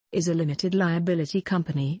Is a limited liability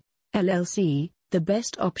company, LLC, the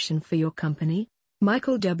best option for your company?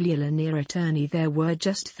 Michael W Lanier Attorney. There were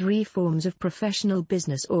just 3 forms of professional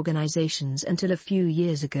business organizations until a few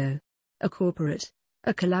years ago. A corporate,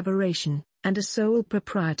 a collaboration, and a sole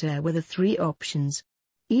proprietor were the 3 options.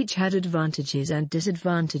 Each had advantages and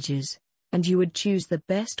disadvantages, and you would choose the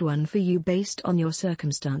best one for you based on your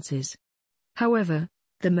circumstances. However,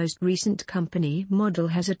 the most recent company model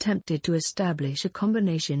has attempted to establish a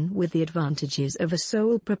combination with the advantages of a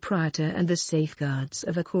sole proprietor and the safeguards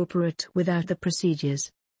of a corporate without the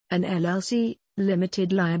procedures. An LLC,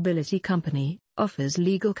 limited liability company, offers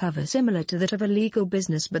legal cover similar to that of a legal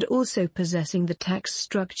business but also possessing the tax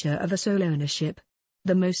structure of a sole ownership.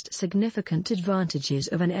 The most significant advantages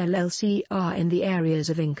of an LLC are in the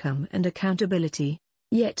areas of income and accountability.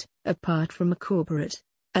 Yet, apart from a corporate,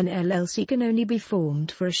 an LLC can only be formed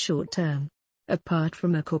for a short term. Apart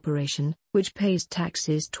from a corporation, which pays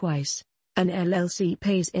taxes twice, an LLC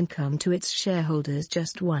pays income to its shareholders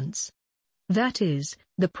just once. That is,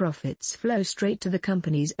 the profits flow straight to the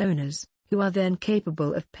company's owners, who are then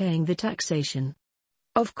capable of paying the taxation.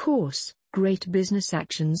 Of course, great business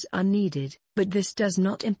actions are needed, but this does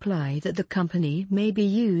not imply that the company may be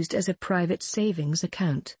used as a private savings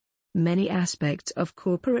account. Many aspects of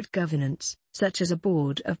corporate governance, such as a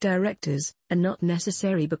board of directors, are not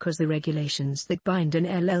necessary because the regulations that bind an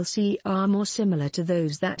LLC are more similar to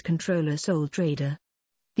those that control a sole trader.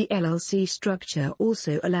 The LLC structure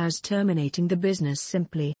also allows terminating the business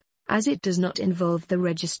simply, as it does not involve the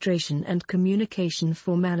registration and communication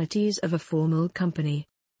formalities of a formal company.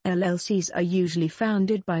 LLCs are usually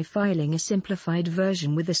founded by filing a simplified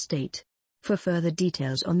version with the state. For further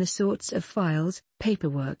details on the sorts of files,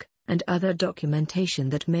 paperwork, and other documentation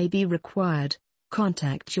that may be required,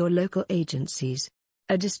 contact your local agencies.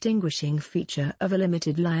 A distinguishing feature of a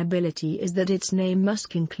limited liability is that its name must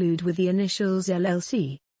conclude with the initials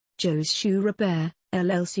LLC. Joe's Shoe Repair,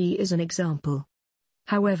 LLC is an example.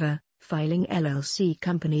 However, filing LLC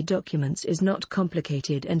company documents is not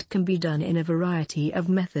complicated and can be done in a variety of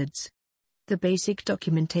methods. The basic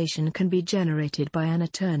documentation can be generated by an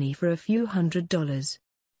attorney for a few $100s.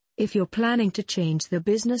 If you're planning to change the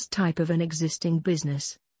business type of an existing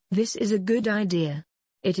business, this is a good idea.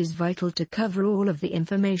 It is vital to cover all of the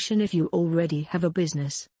information if you already have a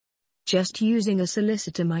business. Just using a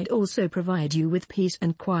solicitor might also provide you with peace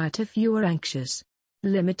and quiet if you are anxious.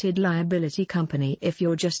 Limited liability company. If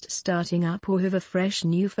you're just starting up or have a fresh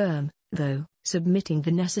new firm, though, submitting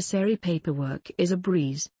the necessary paperwork is a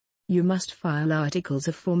breeze. You must file articles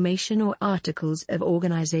of formation or articles of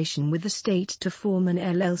organization with the state to form an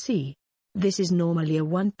LLC. This is normally a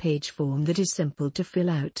 1-page form that is simple to fill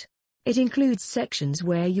out. It includes sections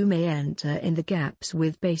where you may enter in the gaps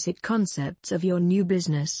with basic concepts of your new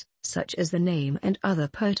business, such as the name and other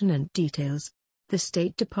pertinent details. The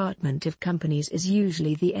State Department of Companies is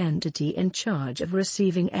usually the entity in charge of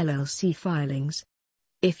receiving LLC filings.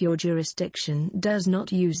 If your jurisdiction does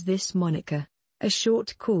not use this moniker, a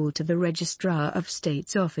short call to the Registrar of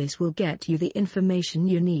State's office will get you the information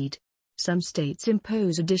you need. Some states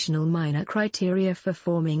impose additional minor criteria for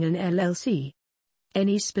forming an LLC.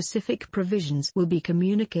 Any specific provisions will be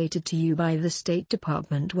communicated to you by the State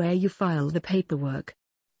Department where you file the paperwork.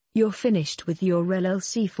 You're finished with your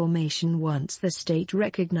LLC formation once the state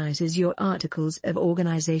recognizes your articles of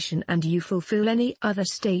organization and you fulfill any other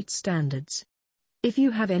state standards. If you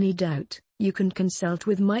have any doubt, you can consult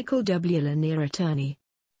with Michael W Lanier Attorney.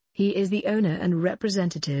 He is the owner and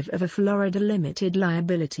representative of a Florida limited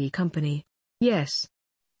liability company. Yes.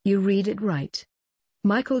 You read it right.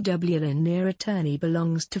 Michael W Lanier Attorney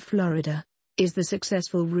belongs to Florida, is the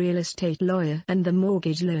successful real estate lawyer and the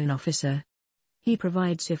mortgage loan officer. He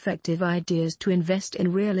provides effective ideas to invest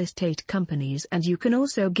in real estate companies, and you can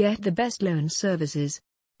also get the best loan services.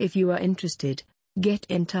 If you are interested, get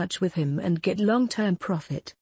in touch with him and get long-term profit.